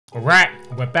Alright,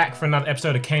 we're back for another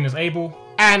episode of Kane is Able.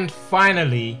 And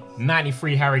finally,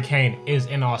 93 Harry Kane is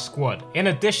in our squad. In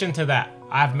addition to that,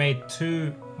 I've made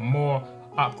 2 more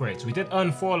upgrades. We did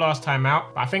earn 4 last time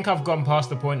out, but I think I've gone past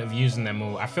the point of using them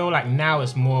all. I feel like now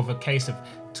it's more of a case of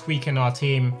tweaking our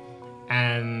team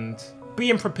and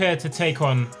being prepared to take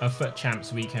on a FUT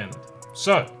Champs weekend.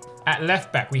 So, at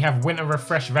left back, we have Winter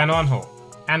Refresh Van Aanholt.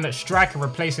 And at striker,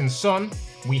 replacing Son,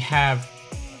 we have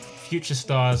future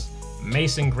stars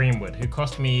Mason Greenwood, who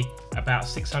cost me about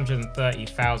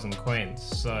 630,000 coins,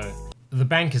 so the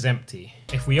bank is empty.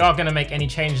 If we are going to make any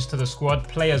changes to the squad,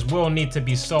 players will need to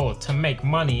be sold to make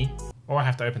money, or I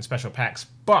have to open special packs,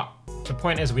 but the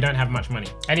point is we don't have much money.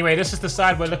 Anyway, this is the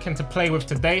side we're looking to play with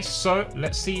today, so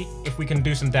let's see if we can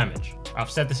do some damage. I've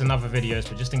said this in other videos,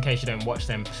 but just in case you don't watch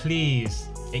them, please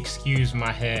excuse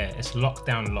my hair. It's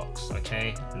lockdown locks,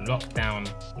 okay? Lockdown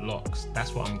locks.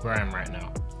 That's what I'm growing right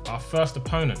now. Our first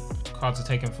opponent. Cards are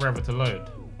taking forever to load.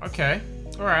 Okay,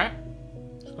 all right.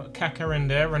 It's got Kaka in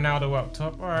there, Ronaldo up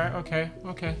top. All right, okay.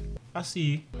 I see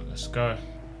you. Let's go.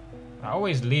 I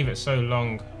always leave it so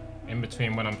long in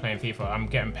between when I'm playing FIFA. I'm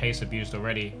getting pace abused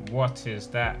already. What is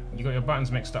that? You got your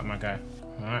buttons mixed up, my guy.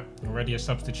 All right, already a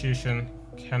substitution.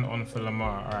 Ken on for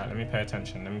Lamar. All right, let me pay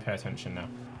attention. Now.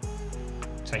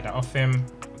 Take that off him.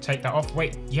 Take that off.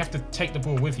 Wait, you have to take the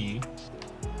ball with you.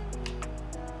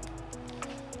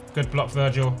 Good block,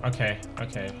 Virgil. Okay.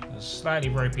 Slightly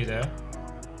ropey there.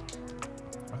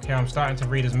 Okay, I'm starting to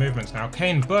read his movements now.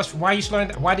 Kane burst. Why are you slowing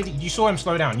down? Why did you saw him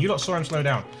slow down? You lot saw him slow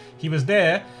down. He was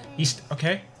there. He's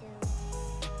okay.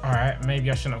 All right,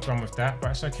 maybe I shouldn't have gone with that,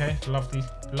 but it's okay.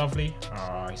 Lovely.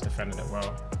 Oh, he's defended it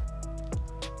well.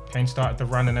 Kane started the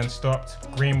run and then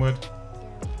stopped. Greenwood.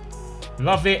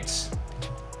 Love it.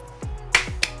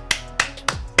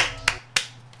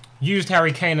 Used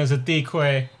Harry Kane as a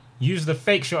decoy. Used the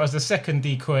fake shot as the second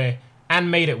decoy. And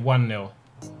made it 1-0.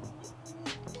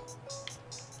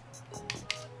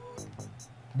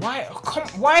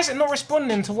 Why is it not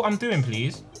responding to what I'm doing,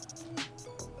 please?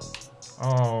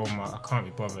 Oh my, I can't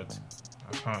be bothered.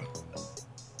 I can't.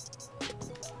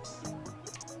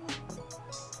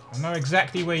 I know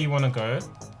exactly where you want to go.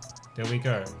 There we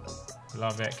go.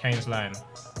 Love it. Kane's line.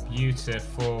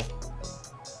 Beautiful.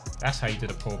 That's how you did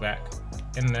a pullback.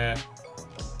 In there.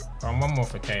 Oh, one more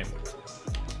for Kane.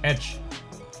 Edge.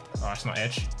 Oh, it's not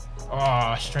edge.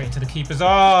 Oh, straight into the keeper's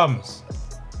arms.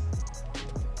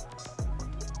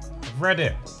 I've read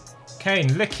it.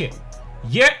 Kane, lick it.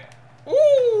 Yeah.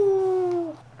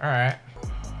 Ooh. All right.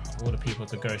 All the people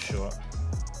to go short.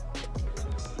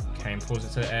 Kane pulls it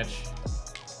to the edge.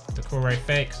 Decore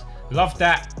fakes. Love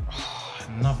that. Oh,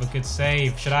 another good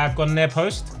save. Should I have gone near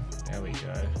post? There we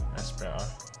go. That's better.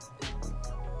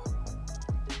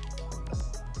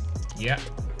 Yep.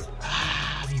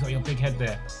 Ah, you got your big head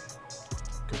there.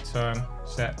 Good turn.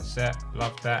 Set.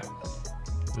 Love that.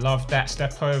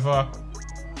 Step over.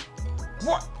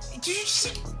 What? Did you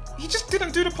see? He just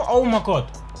didn't do the... Oh my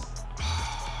god.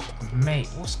 Mate,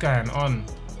 what's going on?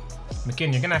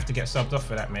 McGinn, you're going to have to get subbed off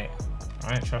for that, mate.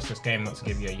 I don't trust this game not to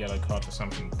give you a yellow card for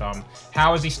something dumb.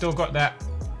 How has he still got that?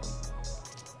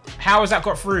 How has that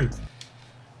got through?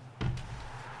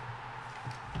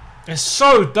 It's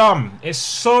so dumb. It's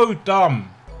so dumb.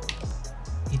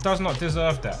 He does not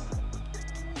deserve that.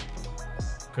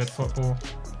 Good football.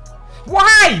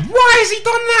 Why? Why has he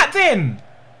done that then?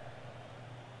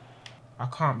 I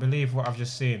can't believe what I've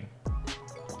just seen.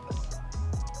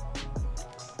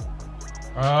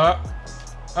 Oh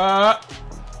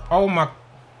my.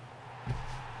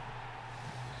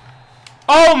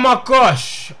 Oh my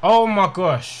gosh. Oh my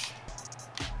gosh.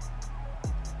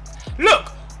 Look.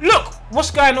 What's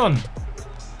going on?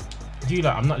 You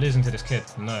lot, I'm not losing to this kid.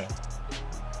 No.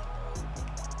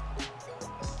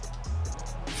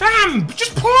 Fam,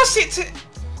 just pass it to...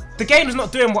 The game's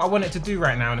not doing what I want it to do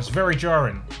right now, and it's very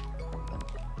jarring.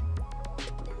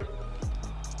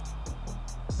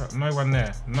 Look, no one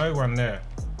there.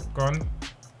 Gone.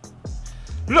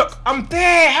 Look, I'm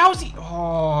there. How's he...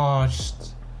 Oh,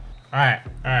 just...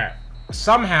 Alright.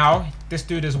 Somehow, this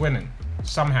dude is winning.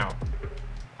 Somehow.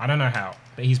 I don't know how,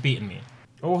 but he's beaten me.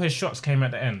 All his shots came at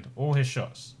the end. All his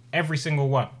shots. Every single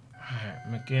one. Alright,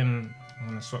 McGinn. I'm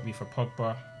going to swap you for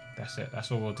Pogba. That's it.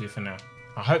 That's all we'll do for now.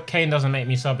 I hope Kane doesn't make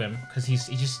me sub him, because he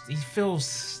feels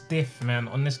stiff, man,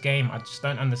 on this game. I just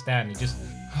don't understand. He just...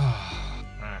 Alright,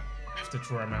 I have to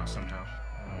draw him out somehow.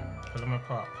 Right, pull him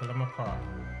apart.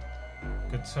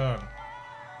 Good turn.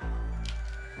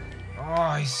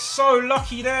 Oh, he's so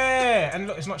lucky there. And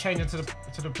look, it's not changing to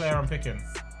the player I'm picking.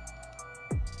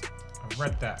 I've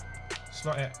read that.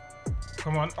 Slot it.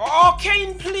 Come on. Oh,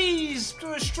 Kane, please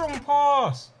do a strong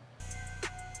pass.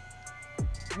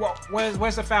 What?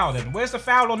 Where's the foul then? Where's the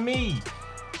foul on me?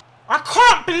 I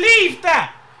can't believe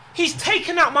that! He's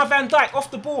taken out my Van Dijk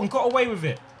off the ball and got away with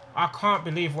it. I can't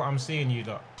believe what I'm seeing, you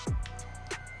lot.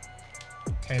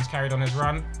 Kane's carried on his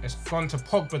run. It's gone to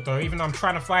Pogba though, even though I'm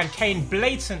trying to find Kane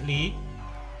blatantly.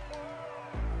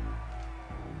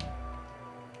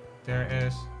 There it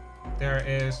is. There it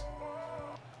is.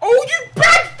 Oh, you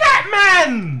bagged that,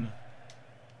 man!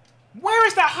 Where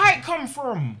is that height come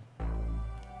from?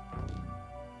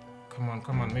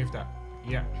 Come on, move that.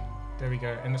 Yeah, there we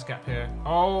go, in this gap here.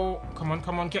 Oh, come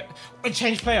on, get... It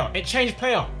changed player,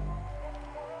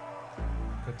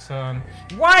 Good turn.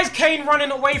 Why is Kane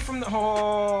running away from the...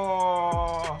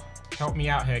 Oh, help me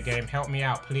out here, game, help me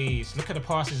out, please. Look at the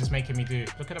passes it's making me do.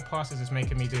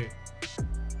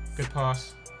 Good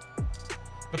pass.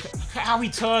 Look at how he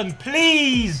turned,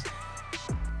 please!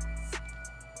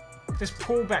 This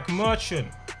pullback merchant.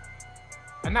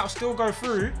 And that'll still go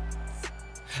through.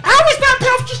 How is that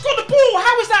penalty? Just got the ball!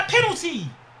 How is that penalty?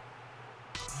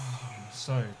 Oh, I'm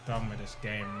so done with this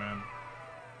game, man.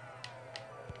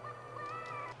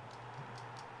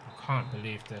 I can't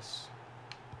believe this.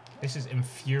 This is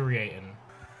infuriating.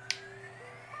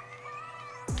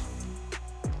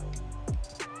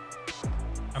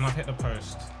 And I've hit the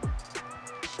post.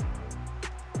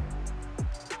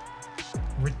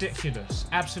 Ridiculous.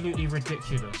 Absolutely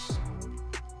ridiculous.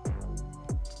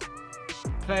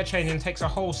 Player changing takes a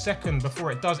whole second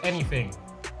before it does anything.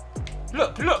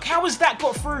 Look, how has that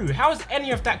got through? How has any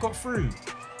of that got through?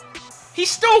 He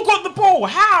still got the ball,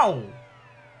 how?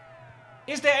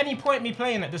 Is there any point me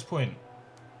playing at this point?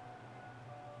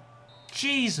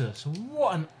 Jesus,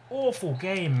 what an awful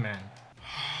game, man.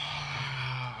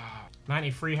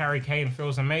 93 Harry Kane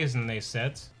feels amazing, they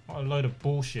said. What a load of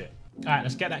bullshit. Alright,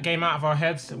 let's get that game out of our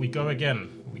heads. We go again.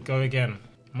 I'm gonna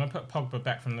put Pogba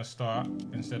back from the start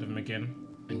instead of McGinn.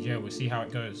 And yeah, we'll see how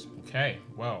it goes. Okay,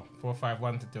 well,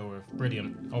 4-5-1 to deal with.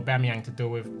 Brilliant. Aubameyang to deal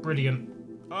with. Brilliant.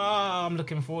 Oh, I'm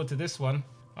looking forward to this one.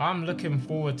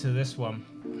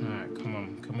 Alright, come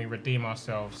on. Can we redeem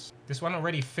ourselves? This one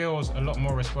already feels a lot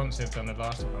more responsive than the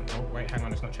last one. Oh, wait, hang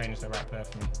on. It's not changed the right player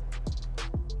for me.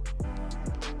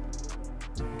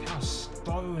 Look how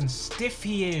slow and stiff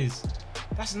he is.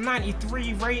 That's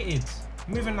 93 rated.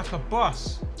 Moving like a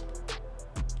boss.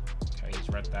 Okay, he's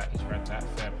read that.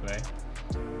 Fair play.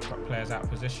 Got players out of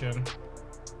position.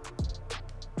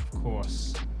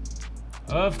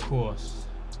 Of course.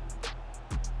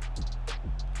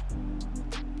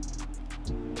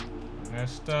 And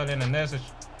there's Sterling and there's a...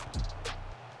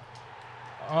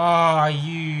 Oh,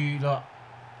 you lot.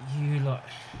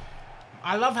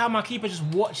 I love how my keeper just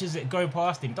watches it go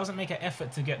past him. Doesn't make an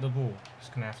effort to get the ball.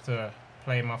 Just gonna have to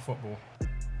play my football.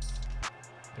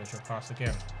 There's your pass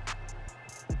again.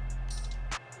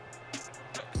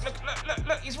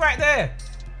 Look, he's right there.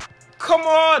 Come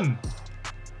on.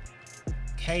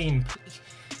 Kane.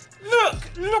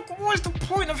 Look, what is the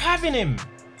point of having him?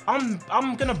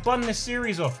 I'm gonna bun this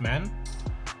series off, man.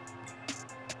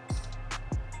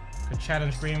 Good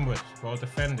challenge, Greenwood. Well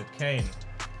defended, Kane.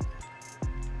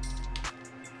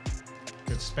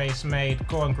 Good space made.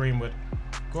 Go on, Greenwood.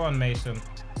 Go on, Mason.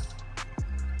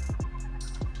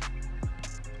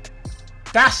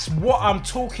 That's what I'm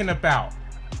talking about.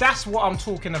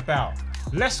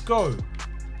 Let's go.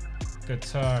 Good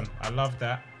turn. I love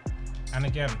that. And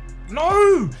again.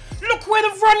 No! Look where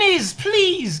the run is!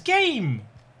 Please, game!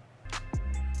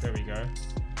 There we go.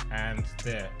 And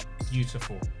there.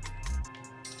 Beautiful.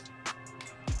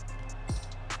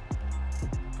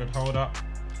 Good hold up.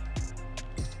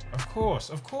 Of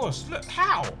course. Look,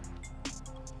 how?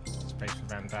 Space for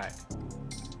Van Dijk.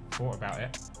 Thought about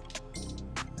it.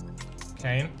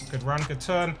 Kane, good run, good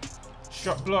turn.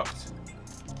 Shot blocked.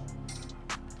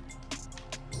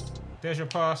 There's your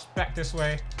pass, back this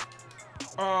way.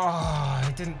 Oh,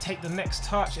 it didn't take the next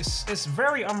touch. It's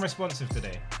very unresponsive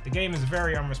today. The game is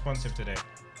very unresponsive today.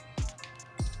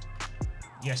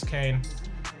 Yes, Kane.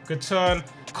 Good turn.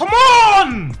 Come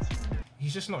on!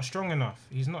 He's just not strong enough.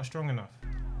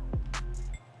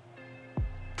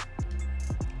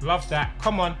 Love that.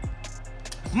 Come on.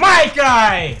 My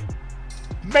guy!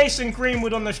 Mason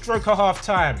Greenwood on the stroke of half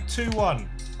time. 2-1.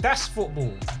 That's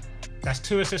football. That's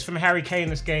 2 assists from Harry Kane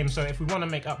this game. So if we want to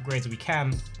make upgrades, we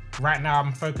can. Right now,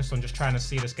 I'm focused on just trying to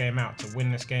see this game out, to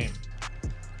win this game.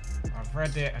 I've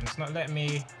read it and it's not letting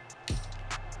me.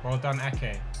 Well done,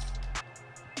 Ake.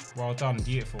 Well done.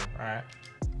 Beautiful. All right.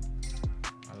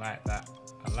 I like that.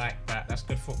 That's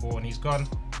good football. And he's gone.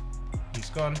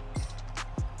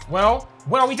 Well,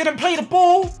 we didn't play the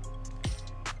ball.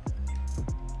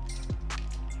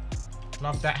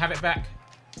 Love that. Have it back.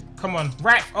 Come on.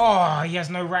 Right. Oh, he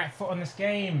has no right foot on this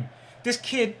game. This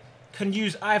kid can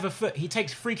use either foot. He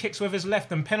takes free kicks with his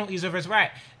left and penalties with his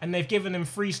right, and they've given him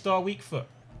 3-star weak foot.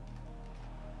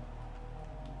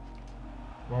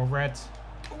 Well read.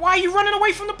 Why are you running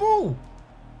away from the ball?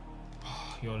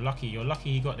 Oh, you're lucky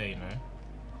he got there, you know.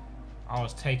 I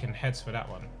was taking heads for that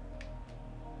one.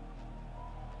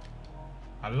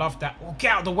 I love that. Oh,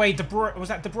 get out of the way. De Bruyne. Was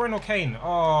that De Bruyne or Kane?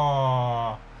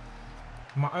 Oh,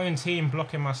 my own team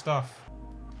blocking my stuff.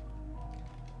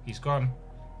 He's gone.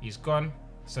 He's gone.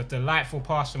 It's a delightful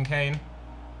pass from Kane.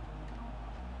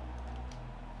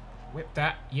 Whip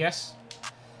that. Yes.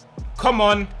 Come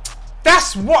on.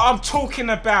 That's what I'm talking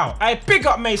about. I big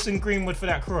up Mason Greenwood for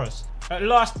that cross. At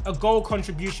last, a goal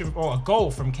contribution, or a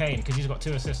goal from Kane, because he's got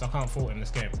 2 assists. I can't fault him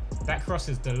this game. That cross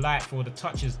is delightful. The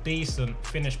touch is decent.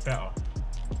 Finish better.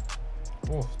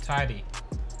 Oh, tidy.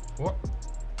 What?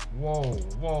 Whoa,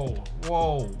 whoa,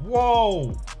 whoa,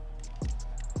 whoa.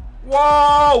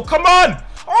 Whoa, come on.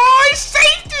 Oh, he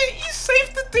saved it. He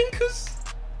saved the dinkers.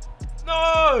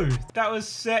 No, that was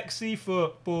sexy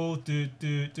football. Do,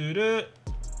 do, do, do.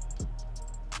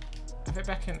 Have it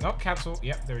back in. Oh, cancel.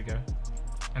 Yep, there we go.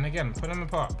 And again, pull them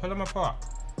apart. Pull them apart.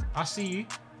 I see you.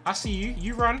 I see you.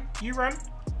 You run. You run.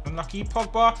 Unlucky.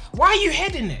 Pogba. Why are you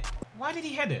heading it? Why did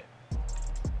he head it?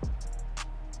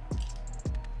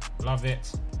 Love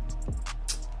it.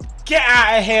 Get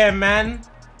out of here, man.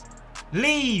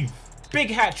 Leave.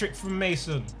 Big hat trick from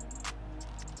Mason.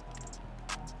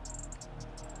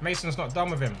 Mason's not done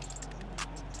with him.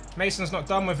 Mason's not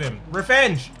done with him.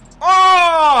 Revenge.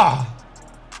 Oh!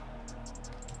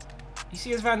 You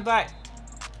see his Van Dijk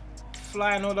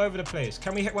flying all over the place.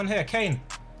 Can we hit one here? Kane.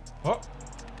 Oh,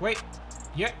 wait.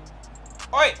 Yeah.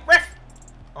 Oi, ref.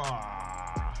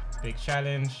 Ah, big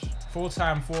challenge. Full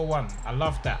time 4-1. I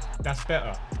love that. That's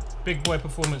better. Big boy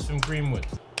performance from Greenwood.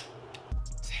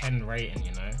 10 rating,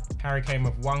 you know. Harry Kane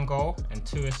with 1 goal and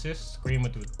 2 assists.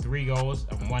 Greenwood with 3 goals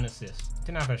and 1 assist.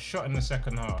 Didn't have a shot in the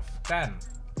second half. Dan,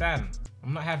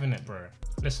 I'm not having it, bro.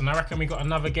 Listen, I reckon we got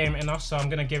another game in us, so I'm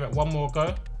going to give it 1 more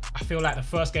go. I feel like the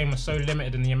first game was so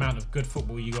limited in the amount of good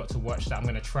football you got to watch that I'm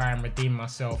going to try and redeem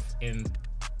myself in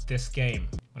this game.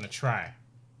 I'm going to try.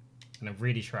 I'm going to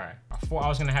really try. I thought I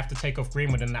was going to have to take off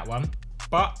Greenwood in that one,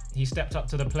 but he stepped up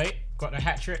to the plate, got a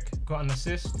hat-trick, got an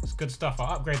assist. It's good stuff.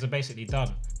 Our upgrades are basically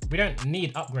done. We don't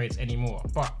need upgrades anymore,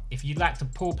 but if you'd like to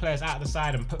pull players out of the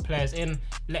side and put players in,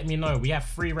 let me know. We have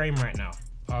free reign right now.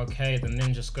 Okay, the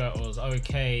Ninja Skirtles.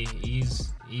 Okay,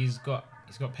 he's got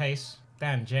pace.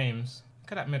 Dan James.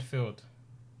 Look at that midfield.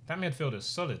 That midfield is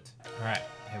solid. All right,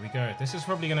 here we go. This is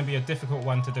probably going to be a difficult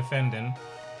one to defend in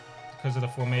because of the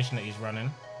formation that he's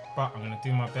running, but I'm going to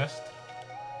do my best.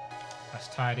 That's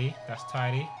tidy. That's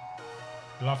tidy.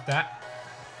 Love that.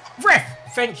 Ref!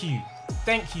 Thank you.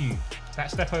 Thank you. That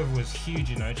step over was huge,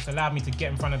 you know. Just allowed me to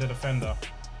get in front of the defender.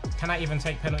 Can I even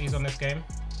take penalties on this game?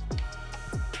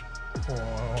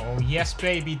 Oh, yes,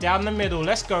 baby. Down the middle.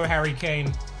 Let's go, Harry Kane.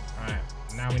 All right.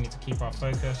 Now we need to keep our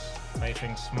focus. Play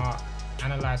things smart.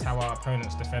 Analyze how our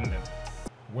opponent's defending.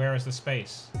 Where is the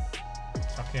space?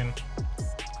 Tuck in.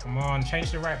 Come on.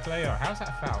 Change the right player. How's that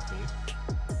a foul, please?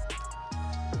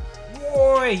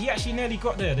 Boy, he actually nearly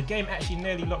got there. The game actually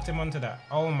nearly locked him onto that.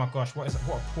 Oh my gosh, what is it?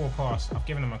 What a poor pass. I've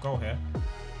given him a goal here.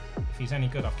 If he's any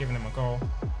good, I've given him a goal.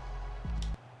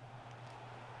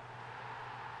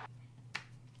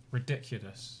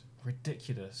 Ridiculous.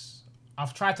 Ridiculous.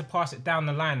 I've tried to pass it down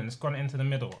the line and it's gone into the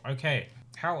middle. Okay.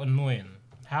 How annoying.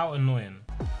 How annoying.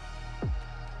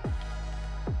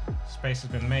 Space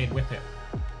has been made. Whip it.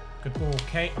 Good ball.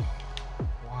 Kane. Oh,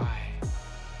 why?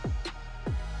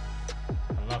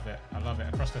 I love it. I love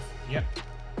it. Across the... Yep.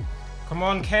 Come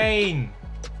on, Kane.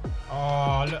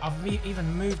 Oh, look. I've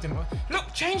even moved him.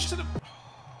 Look, change to the...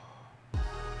 Oh.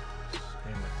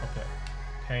 Pop it.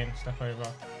 Kane, step over.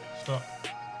 Stop.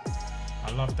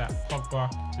 I love that.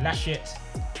 Pogba. Lash it.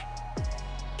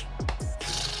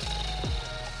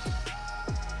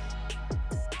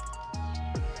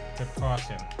 Good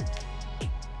passing.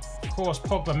 Of course,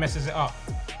 Pogba messes it up.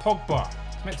 Pogba.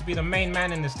 He's meant to be the main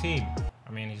man in this team.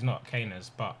 I mean, he's not. Kane is,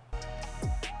 but...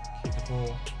 Keep the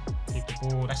ball. Keep the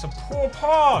ball. That's a poor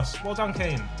pass. Well done,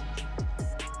 Kane.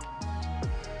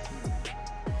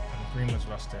 And Greenwood's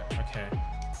lost it. Okay.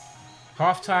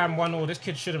 Half-time, 1-1. This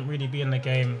kid shouldn't really be in the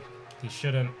game. He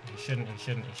shouldn't. He shouldn't. He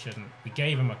shouldn't. He shouldn't. We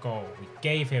gave him a goal. We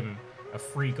gave him a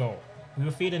free goal. We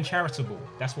were feeling charitable.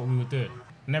 That's what we were doing.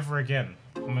 Never again.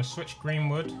 I'm going to switch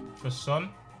Greenwood for Son,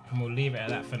 and we'll leave it at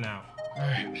that for now.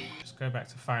 Alright, let's go back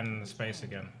to finding the space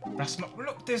again. That's not...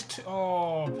 Look, there's two...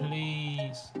 Oh,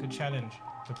 please. Good challenge.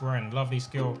 De Bruyne, lovely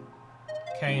skill.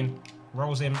 Kane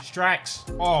rolls him, strikes.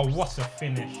 Oh, what a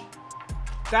finish.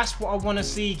 That's what I want to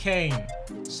see, Kane.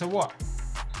 So what?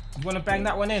 You want to bang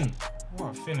that one in?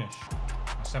 What a finish.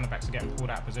 Our centre backs are getting pulled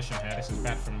out of position here. This is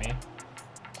bad from me.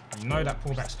 You know that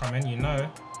pullback's coming. You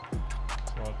know.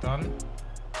 Well done.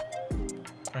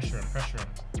 Pressure him, pressure him.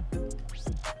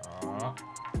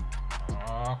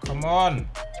 Oh, come on.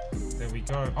 There we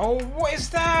go. Oh, what is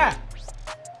that?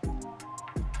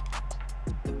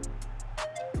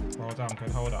 Well done,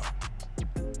 good hold up.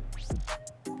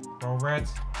 Roll red.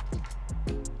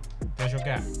 There's your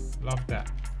gap. Love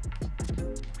that.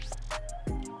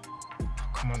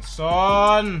 Come on,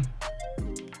 son.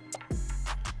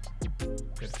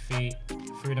 Good feet.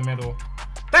 Through the middle.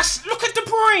 Look at De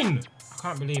Bruyne! I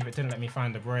can't believe it didn't let me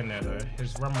find De Bruyne there though.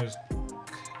 His run was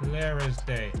clear as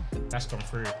day. That's gone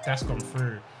through. That's gone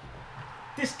through.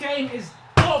 This game is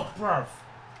dog, bruv.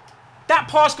 That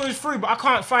pass goes through, but I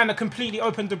can't find a completely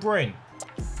open De Bruyne.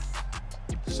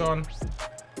 Son.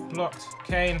 Blocked.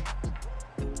 Kane.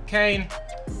 Kane.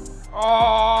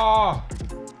 Oh!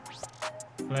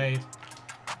 Played.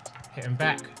 Hit him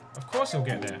back. Of course he'll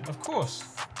get there. Of course.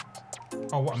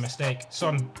 Oh, what a mistake.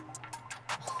 Son.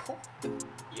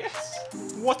 Yes.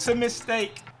 What a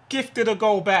mistake. Gifted a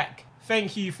goal back.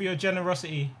 Thank you for your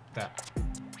generosity. That.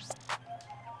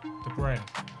 De Bruyne.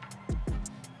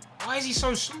 Why is he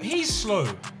so slow? He's slow.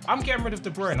 I'm getting rid of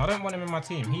De Bruyne. I don't want him in my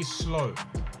team. He's slow.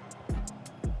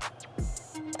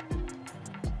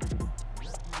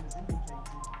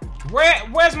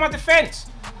 Where's my defense?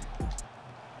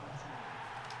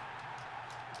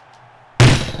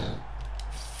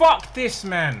 Fuck this,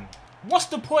 man. What's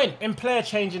the point in player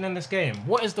changing in this game?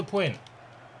 What is the point?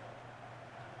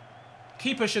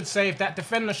 Keeper should save that.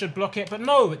 Defender should block it. But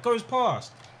no, it goes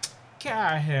past. Get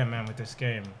out of here, man, with this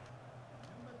game.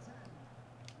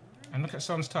 And look at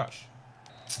Son's touch.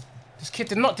 This kid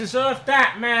did not deserve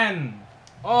that, man.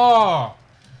 Oh.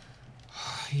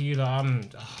 You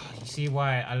see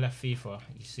why I left FIFA.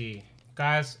 You see.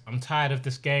 Guys, I'm tired of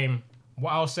this game.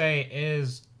 What I'll say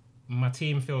is my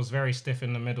team feels very stiff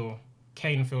in the middle.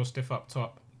 Kane feels stiff up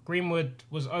top. Greenwood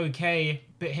was okay,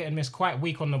 bit hit and miss, quite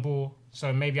weak on the ball.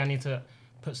 So maybe I need to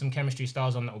put some chemistry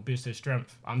styles on that will boost his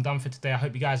strength. I'm done for today. I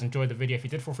hope you guys enjoyed the video. If you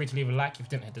did, feel free to leave a like. If you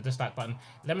didn't, hit the dislike button.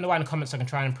 Let me know in the comments so I can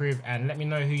try and improve. And let me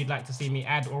know who you'd like to see me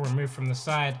add or remove from the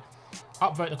side.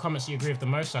 Upvote the comments you agree with the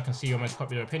most so I can see your most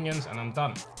popular opinions. And I'm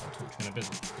done. I'll talk to you in a bit.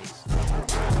 Peace.